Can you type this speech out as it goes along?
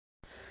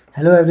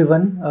Hello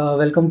everyone,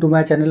 welcome to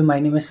my channel. My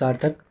name is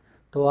सार्थक।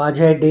 तो आज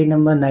है डे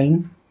नंबर 9।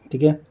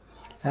 ठीक है।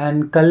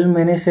 एंड कल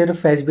मैंने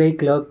सिर्फ एसबीआई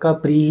क्लर्क का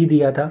प्री ही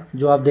दिया था,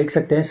 जो आप देख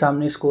सकते हैं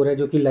सामने स्कोर है,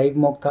 जो कि लाइव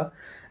मॉक था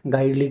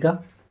गाइडली का।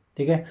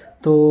 ठीक है।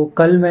 तो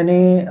कल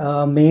मैंने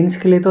मेंस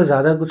के लिए तो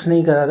ज़्यादा कुछ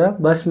नहीं करा था।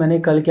 बस मैंने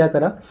कल क्या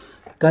करा,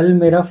 कल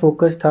मेरा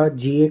फोकस था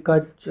जीए का,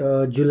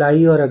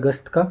 जुलाई और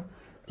अगस्त का।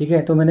 ठीक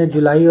है। तो मैंने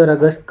जुलाई और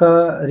अगस्त का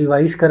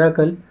रिवाइज़ करा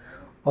कल।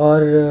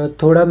 और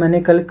थोड़ा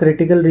मैंने कल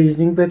क्रिटिकल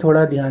रीजनिंग पे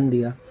थोड़ा ध्यान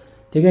दिया।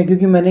 ठीक है।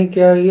 क्योंकि मैंने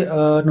क्या ये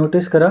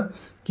नोटिस करा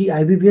कि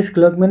आईबीपीएस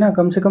क्लर्क में ना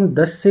कम से कम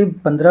 10 से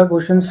 15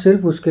 क्वेश्चन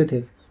सिर्फ उसके थे,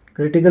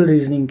 क्रिटिकल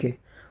रीजनिंग के।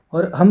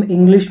 और हम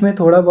इंग्लिश में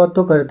थोड़ा बहुत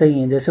तो करते ही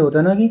हैं, जैसे होता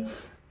है ना कि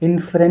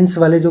इन्फ्रेंस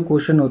वाले जो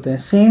क्वेश्चन होते हैं,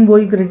 सेम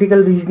वही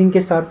क्रिटिकल रीजनिंग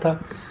के साथ था।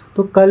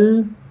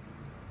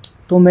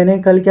 तो मैंने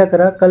कल क्या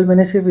करा, कल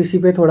मैंने सिर्फ इसी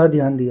पे थोड़ा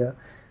ध्यान दिया।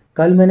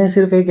 कल मैंने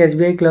सिर्फ एक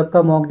एसबीआई क्लर्क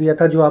का मॉक दिया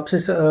था, जो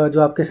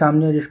आपके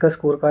सामने है, जिसका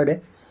स्कोर कार्ड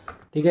है।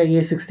 ठीक है।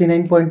 ये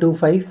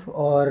 69.25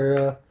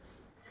 और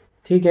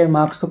ठीक है,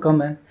 मार्क्स तो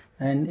कम है।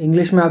 एंड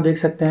इंग्लिश में आप देख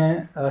सकते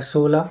हैं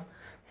 16,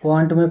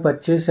 क्वांट में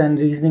 25 एंड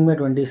रीजनिंग में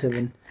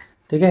 27।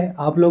 ठीक है।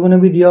 आप लोगों ने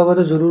भी दिया होगा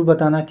तो ज़रूर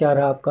बताना क्या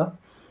रहा आपका।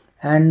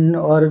 एंड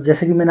और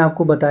जैसे कि मैंने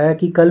आपको बताया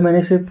कि कल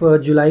मैंने सिर्फ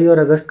जुलाई और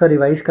अगस्त का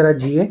रिवाइज़ करा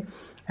जीए,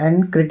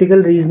 एंड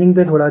क्रिटिकल रीजनिंग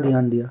पे थोड़ा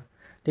ध्यान दिया।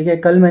 ठीक है।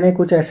 कल मैंने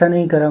कुछ ऐसा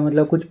नहीं करा,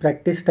 मतलब कुछ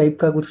प्रैक्टिस टाइप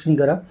का कुछ नहीं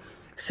करा,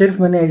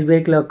 सिर्फ मैंने एसबीआई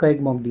क्लर्क का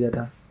एक मॉक दिया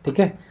था। ठीक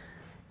है।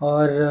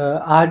 और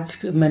आज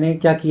मैंने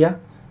क्या किया,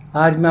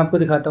 आज मैं आपको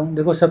दिखाता हूँ।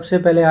 देखो, सबसे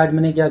पहले आज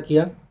मैंने क्या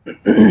किया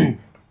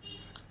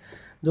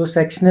जो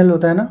सेक्शनल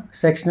होता है ना,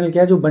 सेक्शनल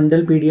क्या है, जो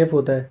बंडल पीडीएफ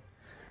होता है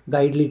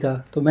गाइडली का,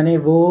 तो मैंने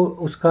वो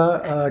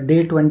उसका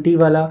डे 20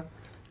 वाला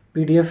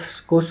पीडीएफ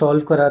को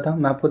सॉल्व करा था।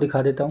 मैं आपको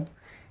दिखा देता हूँ।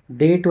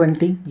 डे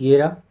 20 ये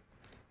रहा।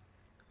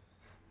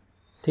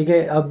 ठीक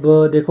है। अब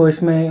देखो,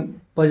 इसमें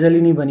पजल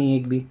ही नहीं बनी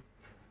एक भी।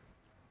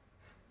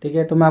 ठीक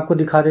है। तो मैं आपको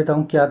दिखा देता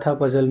हूँ क्या था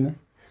पजल में।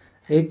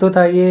 एक तो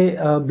था ये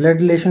ब्लड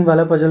रिलेशन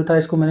वाला पजल था,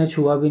 इसको मैंने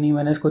छुआ भी नहीं,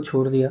 मैंने इसको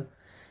छोड़ दिया।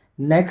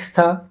 नेक्स्ट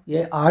था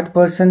ये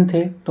 8%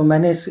 थे, तो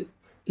मैंने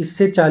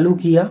इससे चालू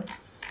किया।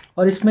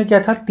 और इसमें क्या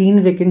था, 3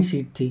 वेकेंट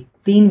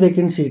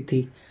सीट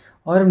थी।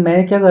 और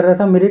मैं क्या कर रहा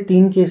था, मेरे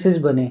 3 केसेस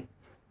बने।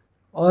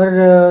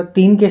 और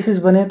 3 केसेस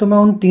बने तो मैं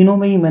उन तीनों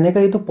में ही, मैंने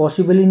कहा ये तो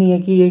पॉसिबल ही नहीं है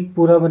कि एक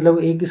पूरा, मतलब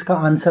एक इसका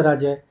आंसर आ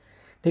जाए।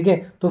 ठीक है।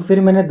 तो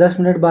फिर मैंने 10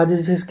 मिनट बाद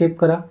इसे स्किप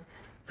करा।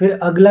 फिर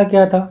अगला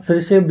क्या था, फिर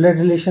से ब्लड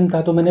रिलेशन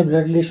था, तो मैंने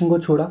ब्लड रिलेशन को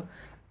छोड़ा।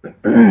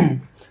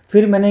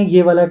 फिर मैंने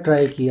ये वाला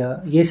ट्राई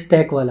किया, ये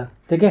स्टैक वाला।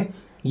 ठीक है।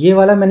 ये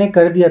वाला मैंने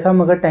कर दिया था,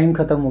 मगर टाइम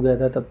ख़त्म हो गया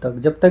था तब तक,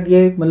 जब तक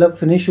ये मतलब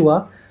फिनिश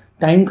हुआ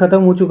टाइम ख़त्म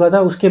हो चुका था।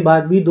 उसके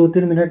बाद भी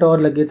 2-3 मिनट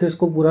और लगे थे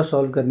इसको पूरा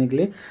सॉल्व करने के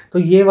लिए। तो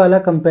ये वाला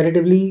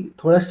कंपैरेटिवली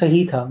थोड़ा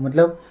सही था,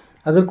 मतलब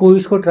अगर कोई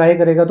इसको ट्राई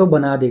करेगा तो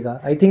बना देगा।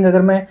 आई थिंक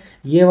अगर मैं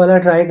ये वाला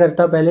ट्राई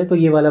करता पहले तो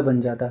ये वाला बन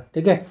जाता।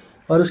 ठीक है।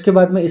 और उसके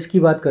बाद मैं इसकी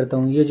बात करता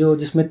हूँ, ये जो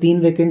जिसमें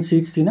 3 वेकेंट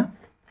सीट्स थी ना,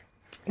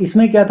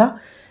 इसमें क्या था,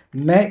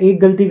 मैं एक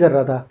गलती कर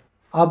रहा था।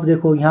 आप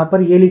देखो यहाँ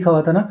पर ये लिखा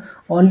हुआ था ना,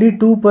 only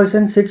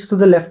 2% seats to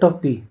the left of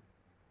P.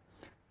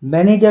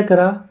 मैंने क्या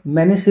करा,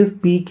 मैंने सिर्फ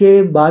पी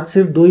के बाद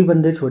सिर्फ 2 ही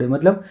बंदे छोड़े,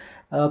 मतलब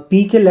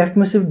पी के लेफ्ट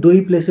में सिर्फ 2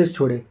 ही प्लेसेस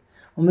छोड़े।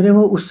 और मेरे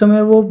वो उस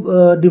समय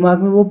वो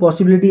दिमाग में वो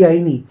पॉसिबिलिटी आई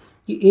नहीं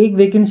कि एक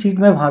वेकेंट सीट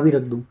मैं वहाँ भी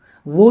रख दूँ।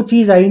 वो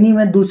चीज़ आई नहीं।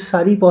 मैं दूसरी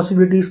सारी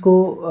पॉसिबिलिटीज़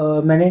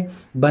को मैंने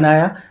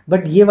बनाया,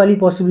 बट ये वाली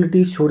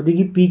पॉसिबिलिटीज़ छोड़ दी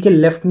कि पी के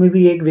लेफ्ट में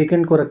भी एक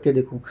वेकेंट को रख के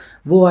देखूँ,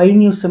 वो आई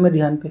नहीं उस समय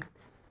ध्यान पे।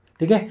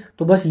 ठीक है।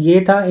 तो बस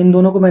ये था, इन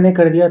दोनों को मैंने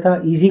कर दिया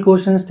था। इजी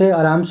क्वेश्चंस थे,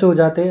 आराम से हो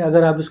जाते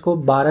अगर आप इसको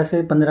 12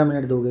 से 15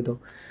 मिनट दोगे तो।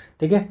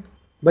 ठीक है।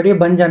 बट ये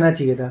बन जाना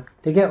चाहिए था।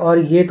 ठीक है। और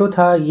ये तो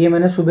था, ये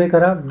मैंने सुबह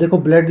करा। देखो,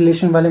 ब्लड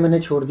रिलेशन वाले मैंने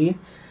छोड़ दिए।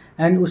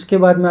 एंड उसके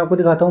बाद मैं आपको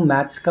दिखाता हूँ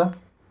मैथ्स का।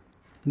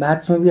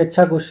 मैथ्स में भी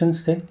अच्छा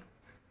क्वेश्चंस थे।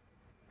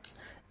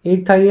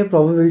 एक था ये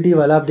प्रोबेबिलिटी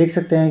वाला, आप देख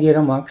सकते हैं ये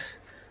रहा मार्क्स।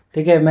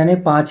 ठीक है। मैंने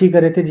 5 ही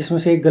करे थे, जिसमें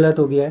से एक गलत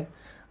हो गया है।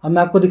 अब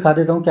मैं आपको दिखा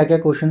देता हूँ क्या क्या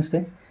क्वेश्चंस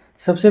थे।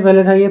 सबसे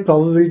पहले था ये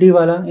प्रोबेबिलिटी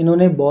वाला।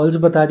 इन्होंने बॉल्स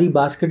बता दी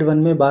बास्केट 1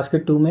 में,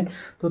 बास्केट 2 में।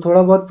 तो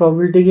थोड़ा बहुत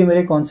प्रोबेबिलिटी के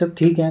मेरे कॉन्सेप्ट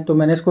ठीक हैं, तो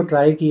मैंने इसको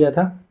ट्राई किया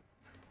था।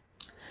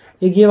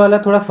 एक ये वाला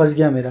थोड़ा फंस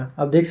गया मेरा,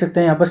 आप देख सकते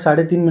हैं यहाँ पर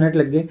 3.5 मिनट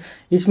लग गए।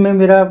 इसमें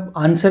मेरा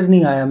आंसर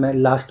नहीं आया। मैं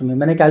लास्ट में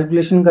मैंने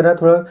कैलकुलेशन करा,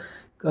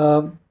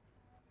 थोड़ा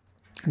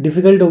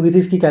डिफ़िकल्ट हो गई थी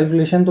इसकी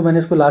कैलकुलेशन, तो मैंने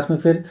इसको लास्ट में,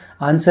 फिर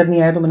आंसर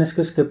नहीं आया तो मैंने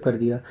इसको स्किप कर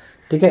दिया।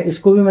 ठीक है।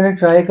 इसको भी मैंने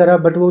ट्राई करा,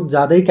 बट वो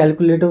ज़्यादा ही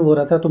कैलकुलेटिव हो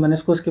रहा था, तो मैंने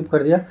इसको स्किप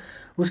कर दिया।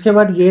 उसके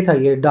बाद ये था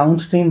ये डाउन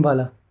स्ट्रीम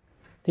वाला।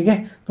 ठीक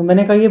है। तो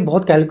मैंने कहा ये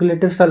बहुत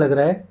कैलकुलेटिव सा लग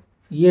रहा है,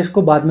 ये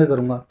इसको बाद में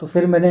करूँगा। तो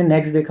फिर मैंने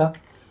नेक्स्ट देखा,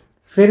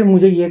 फिर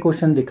मुझे ये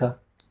क्वेश्चन दिखा।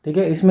 ठीक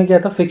है। इसमें क्या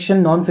था, फिक्शन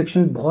नॉन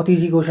फिक्शन, बहुत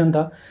इजी क्वेश्चन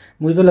था।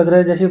 मुझे तो लग रहा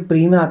है जैसे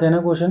प्री में आते हैं ना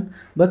क्वेश्चन,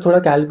 बस थोड़ा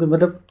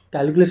मतलब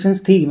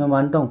कैलकुलेशंस थी, मैं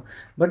मानता हूँ,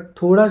 बट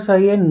थोड़ा सा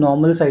ये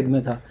नॉर्मल साइड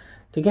में था।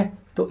 ठीक है।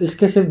 तो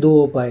इसके सिर्फ 2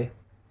 हो पाए।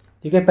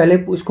 ठीक है। पहले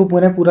इसको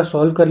पूरा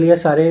सॉल्व कर लिया,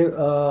 सारे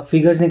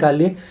फिगर्स निकाल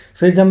लिए।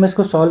 फिर जब मैं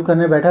इसको सॉल्व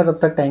करने बैठा तब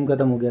तक टाइम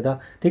खत्म हो गया था।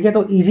 ठीक है।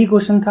 तो ईजी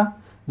क्वेश्चन था,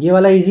 ये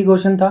वाला ईजी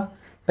क्वेश्चन था।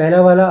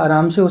 पहला वाला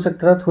आराम से हो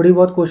सकता था, थोड़ी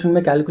बहुत क्वेश्चन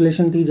में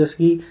कैलकुलेशन थी, जैसे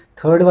कि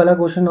थर्ड वाला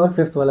क्वेश्चन और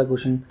फिफ्थ वाला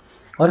क्वेश्चन।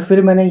 और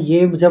फिर मैंने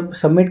ये जब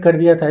सबमिट कर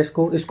दिया था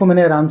इसको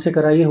मैंने आराम से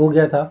करा, ये हो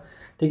गया था,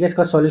 ठीक है।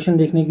 इसका सॉल्यूशन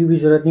देखने की भी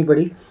ज़रूरत नहीं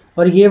पड़ी।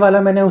 और ये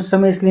वाला मैंने उस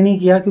समय इसलिए नहीं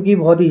किया क्योंकि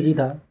बहुत ईजी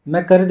था,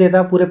 मैं कर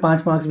देता, पूरे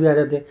 5 मार्क्स भी आ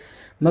जाते।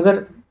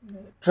 मगर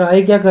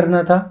ट्राई क्या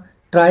करना था,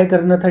 ट्राई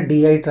करना था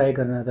DI ट्राई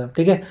करना था,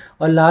 ठीक है।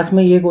 और लास्ट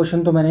में ये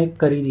क्वेश्चन तो मैंने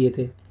कर ही दिए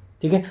थे,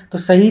 ठीक है। तो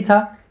सही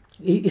था,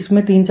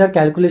 इसमें 3-4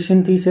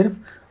 कैलकुलेशन थी सिर्फ,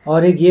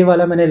 और एक ये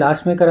वाला मैंने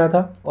लास्ट में करा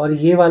था, और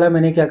ये वाला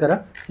मैंने क्या करा,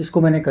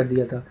 इसको मैंने कर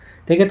दिया था,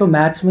 ठीक है। तो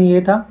मैथ्स में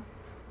ये था।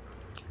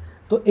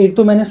 तो एक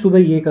तो मैंने सुबह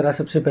ये करा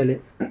सबसे पहले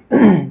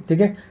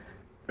ठीक है।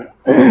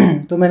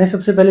 तो मैंने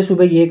सबसे पहले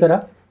सुबह ये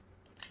करा,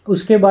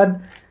 उसके बाद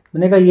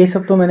मैंने कहा ये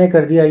सब तो मैंने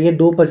कर दिया, ये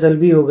 2 पजल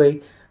भी हो गई।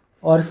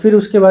 और फिर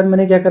उसके बाद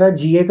मैंने क्या करा,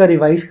 GA का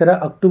रिवाइज़ करा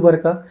अक्टूबर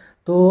का।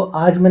 तो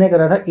आज मैंने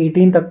करा था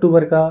 18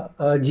 अक्टूबर का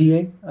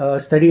GA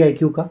स्टडी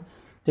IQ का,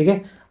 ठीक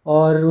है।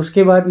 और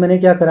उसके बाद मैंने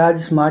क्या करा, आज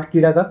स्मार्ट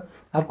कीड़ा का।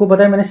 आपको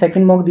पता है मैंने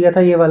सेकंड मॉक दिया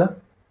था ये वाला,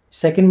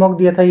 सेकंड मॉक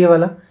दिया था ये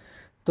वाला।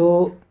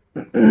 तो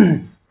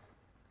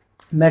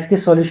मैं इसके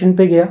सॉल्यूशन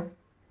पे गया,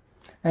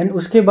 एंड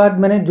उसके बाद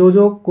मैंने जो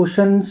जो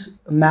क्वेश्चंस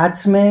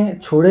मैथ्स में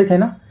छोड़े थे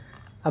ना,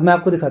 अब मैं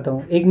आपको दिखाता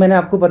हूँ। एक मैंने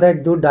आपको पता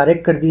है जो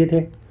डायरेक्ट कर दिए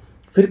थे,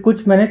 फिर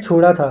कुछ मैंने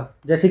छोड़ा था,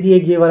 जैसे कि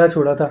एक ये वाला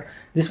छोड़ा था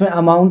जिसमें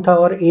अमाउंट था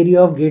और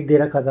एरिया ऑफ गेट दे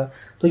रखा था।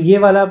 तो ये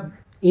वाला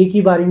एक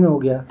ही बारी में हो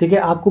गया, ठीक है।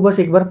 आपको बस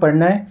एक बार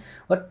पढ़ना है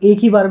और एक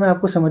ही बार में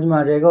आपको समझ में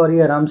आ जाएगा, और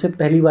ये आराम से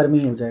पहली बार में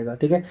ही हो जाएगा,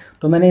 ठीक है।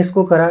 तो मैंने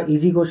इसको करा,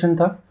 इजी क्वेश्चन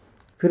था।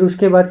 फिर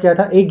उसके बाद क्या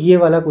था, एक ये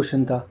वाला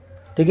क्वेश्चन था,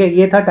 ठीक है।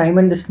 ये था टाइम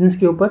एंड डिस्टेंस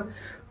के ऊपर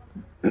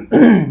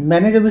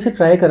मैंने जब इसे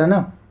ट्राई करा ना,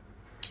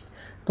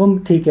 तो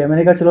ठीक है,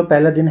 मैंने कहा चलो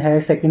पहला दिन है,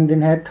 सेकंड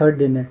दिन है, थर्ड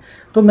दिन है,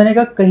 तो मैंने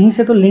कहा कहीं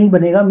से तो लिंक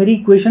बनेगा, मेरी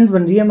इक्वेशंस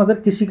बन रही है मगर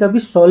किसी का भी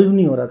सॉल्व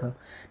नहीं हो रहा था,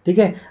 ठीक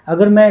है।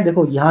 अगर मैं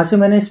देखो यहाँ से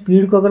मैंने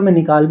स्पीड को अगर मैं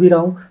निकाल भी रहा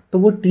हूँ तो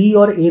वो T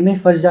और A में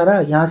फंस जा रहा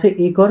है, यहाँ से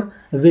एक और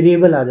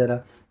वेरिएबल आ जा रहा,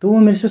 तो वो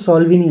मेरे से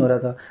सॉल्व ही नहीं हो रहा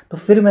था। तो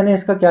फिर मैंने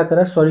इसका क्या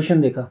करा,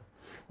 सॉल्यूशन देखा,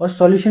 और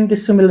सॉल्यूशन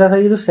किससे मिल रहा था,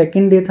 ये जो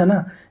सेकंड डे था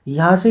ना,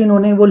 यहाँ से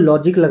इन्होंने वो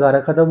लॉजिक लगा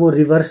रखा था, वो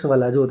रिवर्स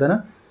वाला जो होता है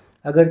ना,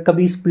 अगर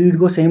कभी स्पीड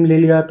को सेम ले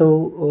लिया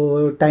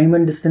तो टाइम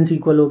एंड डिस्टेंस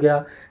इक्वल हो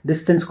गया,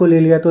 डिस्टेंस को ले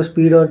लिया तो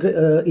स्पीड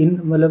और इन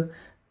मतलब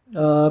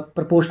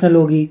प्रोपोर्शनल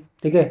होगी,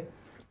 ठीक है।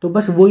 तो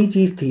बस वही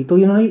चीज़ थी, तो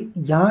इन्होंने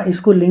यहाँ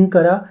इसको लिंक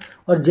करा,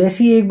 और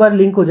जैसे ही एक बार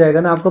लिंक हो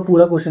जाएगा ना, आपका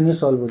पूरा क्वेश्चन ये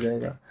सॉल्व हो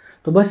जाएगा।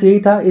 तो बस यही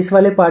था इस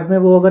वाले पार्ट में,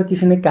 वो अगर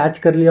किसी ने कैच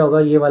कर लिया होगा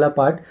ये वाला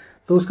पार्ट,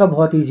 तो उसका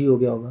बहुत ईजी हो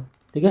गया होगा,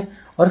 ठीक है।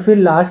 और फिर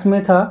लास्ट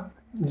में था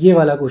ये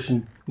वाला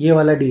क्वेश्चन, ये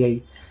वाला DI,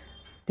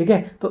 ठीक है।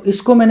 तो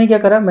इसको मैंने क्या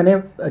करा,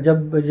 मैंने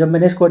जब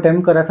मैंने इसको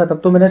अटैम्प्ट करा था तब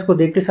तो मैंने इसको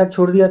देख के साथ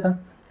छोड़ दिया था,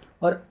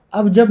 और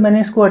अब जब मैंने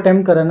इसको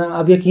अटैम्प्ट करा ना,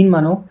 अब यकीन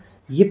मानो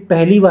ये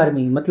पहली बार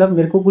में ही, मतलब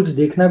मेरे को कुछ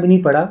देखना भी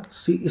नहीं पड़ा,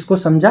 इसको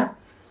समझा,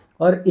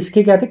 और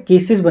इसके क्या थे,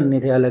 केसेस बनने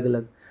थे अलग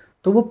अलग,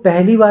 तो वो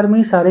पहली बार में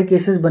ही सारे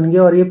केसेस बन गए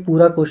और ये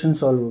पूरा क्वेश्चन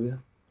सॉल्व हो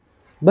गया।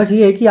 बस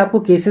ये है कि आपको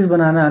केसेस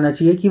बनाना आना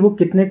चाहिए कि वो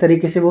कितने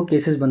तरीके से वो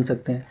केसेस बन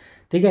सकते हैं,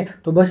 ठीक है।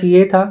 तो बस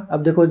ये था।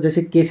 अब देखो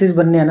जैसे केसेस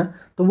बनने हैं ना,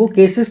 तो वो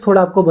केसेस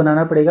थोड़ा आपको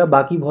बनाना पड़ेगा,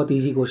 बाकी बहुत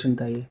इजी क्वेश्चन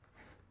था ये,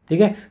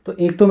 ठीक है। तो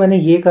एक तो मैंने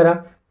ये करा,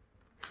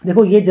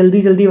 देखो ये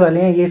जल्दी जल्दी वाले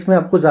हैं, ये इसमें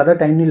आपको ज़्यादा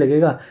टाइम नहीं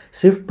लगेगा,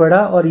 सिर्फ पढ़ा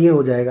और ये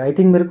हो जाएगा। आई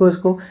थिंक मेरे को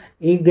इसको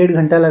 1-1.5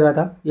 घंटा लगा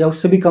था, या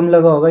उससे भी कम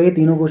लगा होगा, ये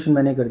तीनों क्वेश्चन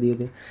मैंने कर दिए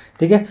थे,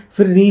 ठीक है।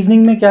 फिर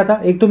रीजनिंग में क्या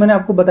था, एक तो मैंने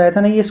आपको बताया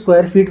था ना, ये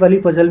स्क्वायर फीट वाली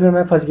पजल में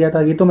मैं फंस गया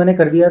था, ये तो मैंने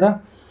कर दिया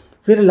था।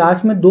 फिर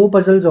लास्ट में 2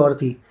 पजल्स और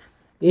थी,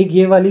 एक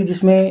ये वाली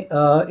जिसमें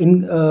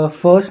इन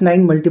फर्स्ट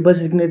 9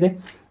 मल्टीपल्स लिखने थे,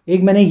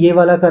 एक मैंने ये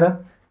वाला करा,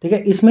 ठीक है।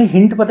 इसमें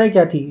हिंट पता है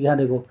क्या थी, यहाँ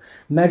देखो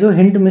मैं जो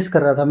हिंट मिस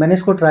कर रहा था, मैंने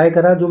इसको ट्राई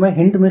करा, जो मैं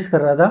हिंट मिस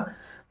कर रहा था,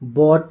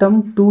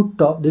 बॉटम टू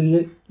टॉप,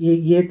 देखिए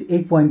ये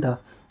एक पॉइंट था,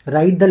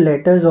 right the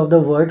letters of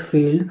the word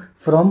failed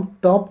from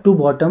top to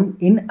bottom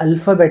in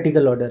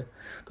alphabetical order.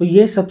 तो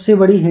ये सबसे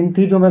बड़ी हिंट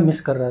थी जो मैं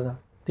मिस कर रहा था,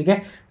 ठीक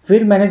है।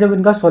 फिर मैंने जब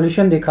इनका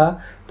सॉल्यूशन देखा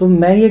तो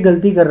मैं ये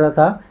गलती कर रहा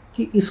था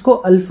कि इसको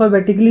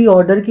अल्फ़ाबेटिकली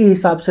ऑर्डर के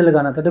हिसाब से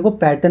लगाना था। देखो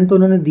पैटर्न तो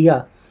उन्होंने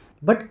दिया,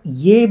 बट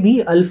ये भी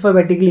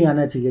अल्फ़ाबेटिकली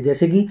आना चाहिए।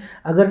 जैसे कि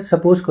अगर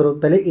सपोज़ करो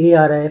पहले A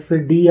आ रहा है,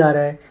 फिर D आ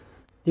रहा है,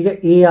 ठीक है,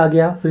 A आ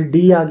गया, फिर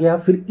D आ गया,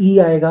 फिर E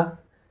आएगा,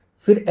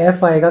 फिर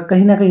F आएगा,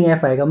 कहीं ना कहीं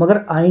F आएगा, मगर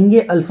आएंगे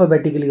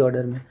अल्फ़ाबेटिकली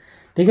ऑर्डर में,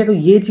 ठीक है। तो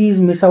ये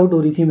चीज़ मिस आउट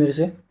हो रही थी मेरे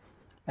से।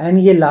 एंड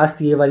ये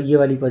लास्ट ये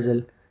वाली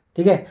पजल,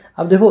 ठीक है।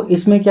 अब देखो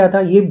इसमें क्या था,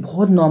 ये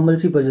बहुत नॉर्मल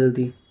सी पजल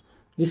थी।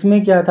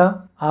 इसमें क्या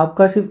था,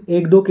 आपका सिर्फ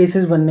 1-2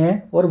 केसेस बनने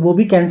हैं और वो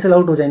भी कैंसिल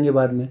आउट हो जाएंगे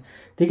बाद में,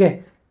 ठीक है।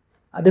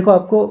 देखो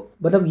आपको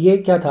मतलब ये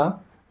क्या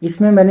था,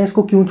 इसमें मैंने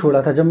इसको क्यों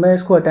छोड़ा था, जब मैं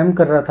इसको अटैम्प्ट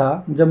कर रहा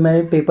था, जब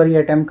मैंने पेपर ये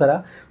अटैम्प्ट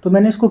करा, तो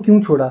मैंने इसको क्यों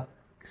छोड़ा,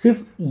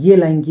 सिर्फ ये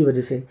लाइन की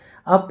वजह से,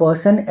 a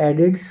person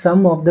added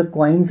some of the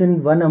coins in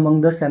one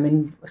among the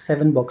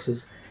 7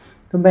 boxes.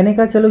 तो मैंने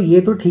कहा चलो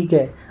ये तो ठीक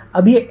है,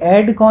 अब ये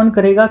ऐड कौन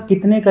करेगा,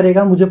 कितने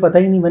करेगा, मुझे पता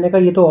ही नहीं। मैंने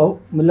कहा ये तो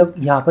मतलब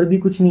यहाँ पर भी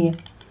कुछ नहीं है,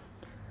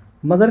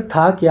 मगर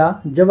था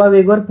क्या, जब आप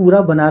एक बार पूरा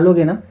बना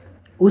लोगे ना,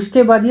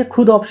 उसके बाद ये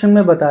खुद ऑप्शन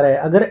में बता रहा है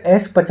अगर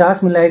S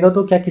 50 मिलाएगा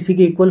तो क्या किसी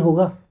के इक्वल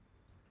होगा।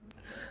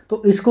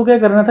 तो इसको क्या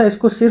करना था,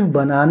 इसको सिर्फ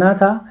बनाना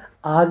था,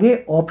 आगे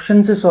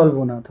ऑप्शन से सॉल्व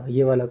होना था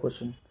ये वाला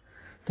क्वेश्चन,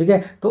 ठीक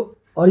है। तो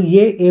और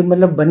ये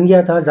मतलब बन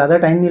गया था, ज़्यादा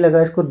टाइम नहीं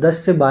लगा इसको, 10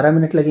 से 12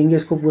 मिनट लगेंगे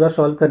इसको पूरा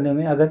सॉल्व करने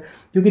में अगर,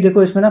 क्योंकि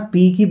देखो इसमें ना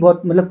पी की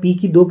बहुत मतलब पी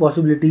की 2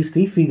 पॉसिबिलिटीज़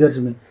थी फिगर्स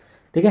में,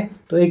 ठीक है।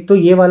 तो एक तो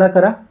ये वाला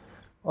करा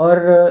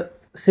और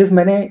सिर्फ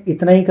मैंने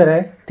इतना ही करा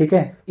है, ठीक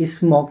है,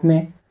 इस मॉक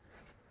में।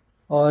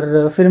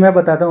 और फिर मैं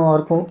बताता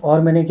हूँ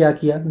और मैंने क्या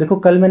किया। देखो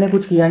कल मैंने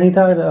कुछ किया नहीं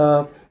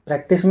था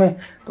प्रैक्टिस में,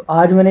 तो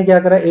आज मैंने क्या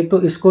करा, एक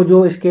तो इसको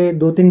जो इसके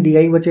 2-3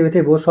 डीआई बचे हुए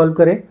थे वो सॉल्व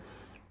करे,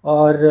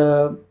 और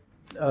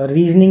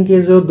रीजनिंग के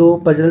जो 2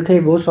 पजल थे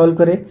वो सॉल्व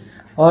करे।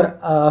 और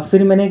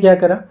फिर मैंने क्या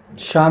करा,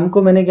 शाम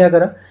को मैंने क्या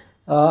करा,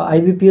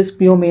 IBPS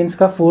PO मेंस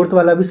का 4th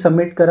वाला भी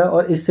सबमिट करा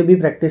और इससे भी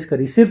प्रैक्टिस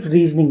करी, सिर्फ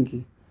रीजनिंग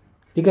की,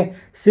 ठीक है,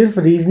 सिर्फ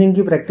रीजनिंग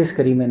की प्रैक्टिस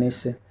करी मैंने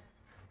इससे।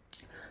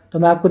 तो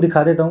मैं आपको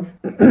दिखा देता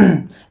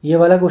हूँ ये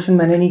वाला क्वेश्चन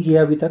मैंने नहीं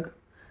किया अभी तक,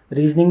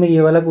 रीजनिंग में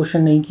ये वाला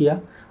क्वेश्चन नहीं किया,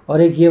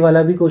 और एक ये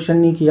वाला भी क्वेश्चन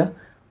नहीं किया।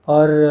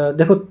 और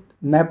देखो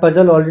मैं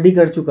पजल ऑलरेडी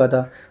कर चुका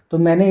था, तो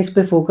मैंने इस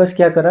पे फोकस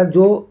क्या करा,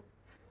 जो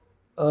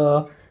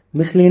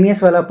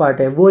मिसलेनियस वाला पार्ट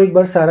है वो एक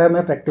बार सारा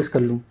मैं प्रैक्टिस कर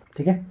लूँ,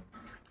 ठीक है।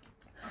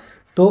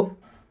 तो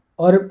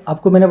और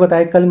आपको मैंने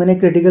बताया कल मैंने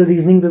क्रिटिकल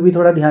रीजनिंग पे भी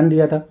थोड़ा ध्यान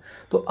दिया था,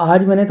 तो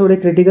आज मैंने थोड़े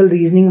क्रिटिकल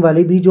रीजनिंग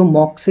वाले भी जो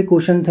मॉक से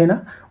क्वेश्चन थे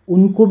ना,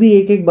 उनको भी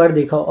एक एक बार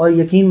देखा, और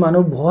यकीन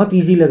मानो बहुत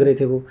इजी लग रहे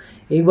थे वो।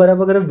 एक बार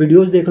आप अगर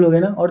वीडियोस देख लोगे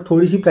ना और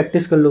थोड़ी सी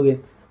प्रैक्टिस कर लोगे,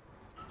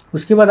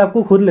 उसके बाद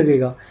आपको खुद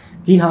लगेगा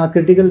कि हाँ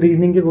क्रिटिकल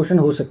रीजनिंग के क्वेश्चन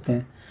हो सकते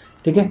हैं,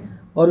 ठीक है।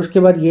 और उसके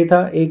बाद ये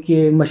था एक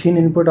ये मशीन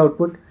इनपुट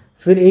आउटपुट,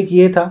 फिर एक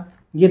ये था,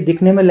 ये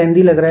दिखने में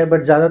लेंदी लग रहा है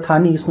बट ज़्यादा था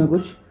नहीं इसमें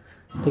कुछ,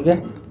 ठीक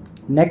है।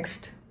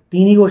 नेक्स्ट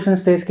 3 ही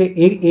क्वेश्चंस थे इसके,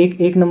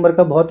 एक नंबर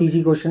का बहुत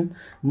इजी क्वेश्चन,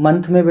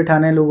 मंथ में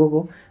बिठाना है लोगों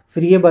को,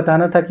 फिर ये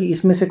बताना था कि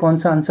इसमें से कौन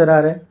सा आंसर आ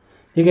रहा है,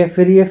 ठीक है।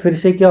 फिर ये फिर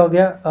से क्या हो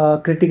गया,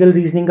 क्रिटिकल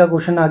रीजनिंग का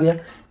क्वेश्चन आ गया,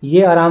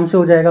 ये आराम से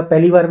हो जाएगा,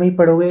 पहली बार में ही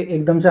पढ़ोगे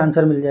एकदम से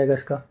आंसर मिल जाएगा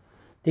इसका,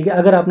 ठीक है,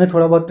 अगर आपने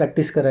थोड़ा बहुत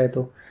प्रैक्टिस करा है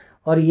तो।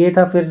 और ये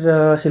था फिर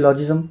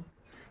सिलॉजिज्म,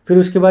 फिर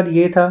उसके बाद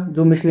ये था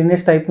जो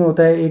मिसलेनियस टाइप में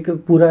होता है, एक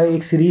पूरा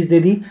एक सीरीज़ दे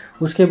दी,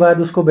 उसके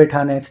बाद उसको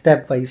बैठाना है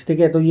स्टेप वाइज, ठीक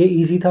है, तो ये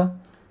ईजी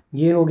था,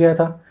 ये हो गया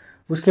था।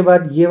 उसके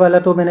बाद ये वाला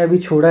तो मैंने अभी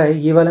छोड़ा है,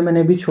 ये वाला मैंने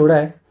अभी छोड़ा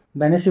है,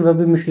 मैंने सिर्फ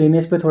अभी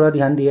मिसलेनियस पे थोड़ा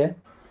ध्यान दिया है,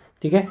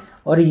 ठीक है।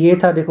 और ये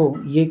था, देखो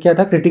ये क्या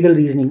था, क्रिटिकल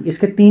रीजनिंग,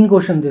 इसके 3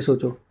 क्वेश्चन थे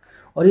सोचो,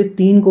 और ये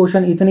 3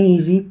 क्वेश्चन इतने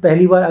ईजी,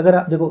 पहली बार अगर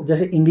आप देखो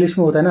जैसे इंग्लिश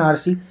में होता है ना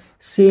आरसी,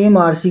 सेम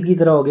आरसी की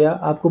तरह हो गया,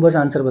 आपको बस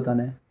आंसर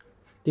बताना है,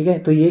 ठीक है,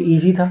 तो ये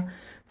ईजी था।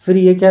 फिर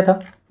ये क्या था,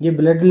 ये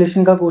ब्लड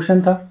रिलेशन का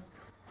क्वेश्चन था,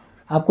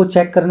 आपको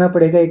चेक करना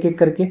पड़ेगा एक एक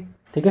करके,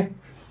 ठीक है।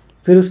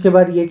 फिर उसके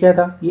बाद ये क्या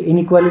था, ये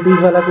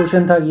इनइक्वालिटीज़ वाला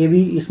क्वेश्चन था, ये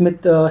भी इसमें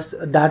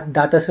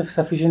डाटा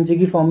सफिशिएंसी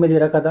की फॉर्म में दे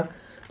रखा था,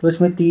 तो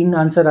इसमें 3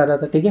 आंसर आ रहा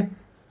था, ठीक है।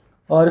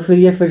 और फिर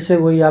ये फिर से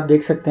वही आप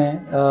देख सकते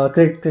हैं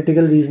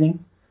क्रिटिकल रीजनिंग,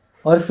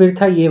 और फिर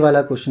था ये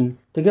वाला क्वेश्चन,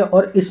 ठीक है।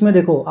 और इसमें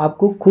देखो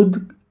आपको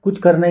खुद कुछ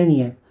करना ही नहीं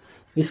है,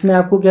 इसमें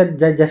आपको क्या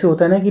जैसे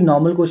होता है ना कि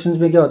नॉर्मल क्वेश्चंस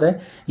में क्या होता है,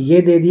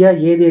 ये दे दिया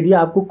ये दे दिया,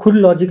 आपको खुद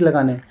लॉजिक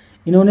लगाना है।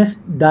 इन्होंने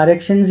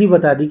डायरेक्शंस ही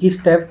बता दी कि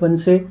स्टेप 1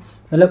 से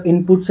मतलब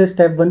इनपुट से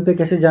स्टेप 1 पे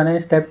कैसे जाना है,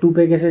 स्टेप 2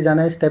 पे कैसे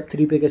जाना है, स्टेप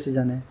 3 पे कैसे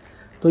जाना है,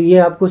 तो ये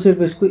आपको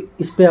सिर्फ इसको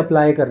इस पे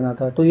अप्लाई करना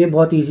था, तो ये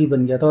बहुत ईजी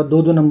बन गया था। और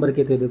 2-2 नंबर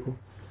के थे, देखो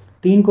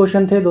 3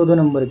 क्वेश्चन थे 2-2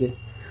 नंबर के।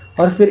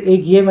 और फिर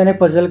एक ये मैंने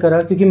पजल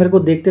करा क्योंकि मेरे को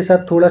देखते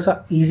साथ थोड़ा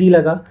सा ईजी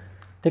लगा,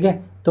 ठीक है,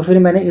 तो फिर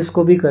मैंने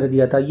इसको भी कर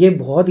दिया था, ये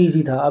बहुत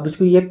ईजी था। अब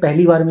इसको ये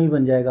पहली बार में ही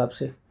बन जाएगा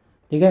आपसे,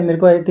 ठीक है। मेरे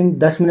को आई थिंक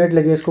 10 मिनट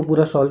लगे इसको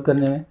पूरा सॉल्व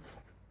करने में,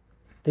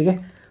 ठीक है।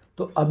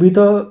 तो अभी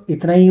तो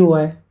इतना ही हुआ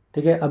है,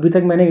 ठीक है, अभी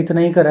तक मैंने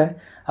इतना ही करा है,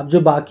 अब जो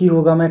बाकी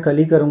होगा मैं कल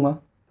ही करूँगा,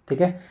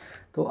 ठीक है।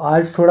 तो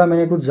आज थोड़ा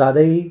मैंने कुछ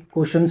ज़्यादा ही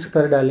क्वेश्चंस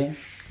कर डाले,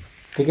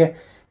 ठीक है।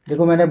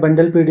 देखो मैंने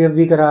बंडल PDF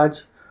भी करा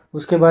आज,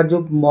 उसके बाद जो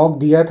मॉक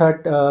दिया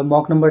था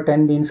मॉक नंबर 10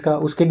 मेंस का,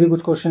 उसके भी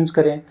कुछ क्वेश्चंस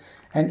करें,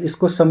 एंड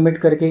इसको सबमिट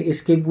करके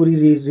इसकी पूरी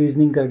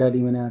रीजनिंग कर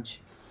डाली मैंने आज,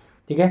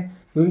 ठीक है।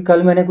 क्योंकि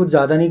कल मैंने कुछ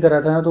ज़्यादा नहीं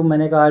करा था ना, तो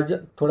मैंने कहा आज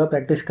थोड़ा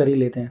प्रैक्टिस कर ही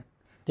लेते हैं,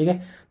 ठीक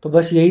है। तो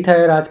बस यही था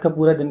यार आज का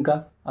पूरा दिन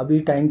का। अभी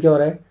टाइम क्या हो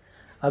रहा है,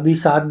 अभी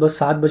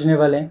 7 बजने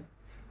वाले हैं,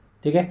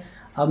 ठीक है।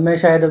 अब मैं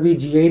शायद अभी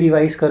GA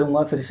रिवाइज़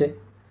करूँगा फिर से,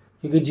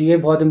 क्योंकि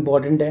GA बहुत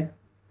इंपॉर्टेंट है,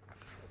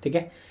 ठीक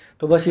है।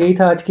 तो बस यही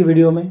था आज की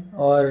वीडियो में,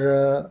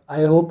 और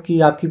आई होप कि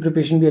आपकी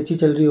प्रिपरेशन भी अच्छी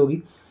चल रही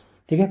होगी,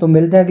 ठीक है। तो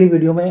मिलते हैं अगली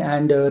वीडियो में,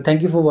 and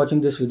thank you for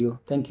watching this video,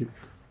 thank you.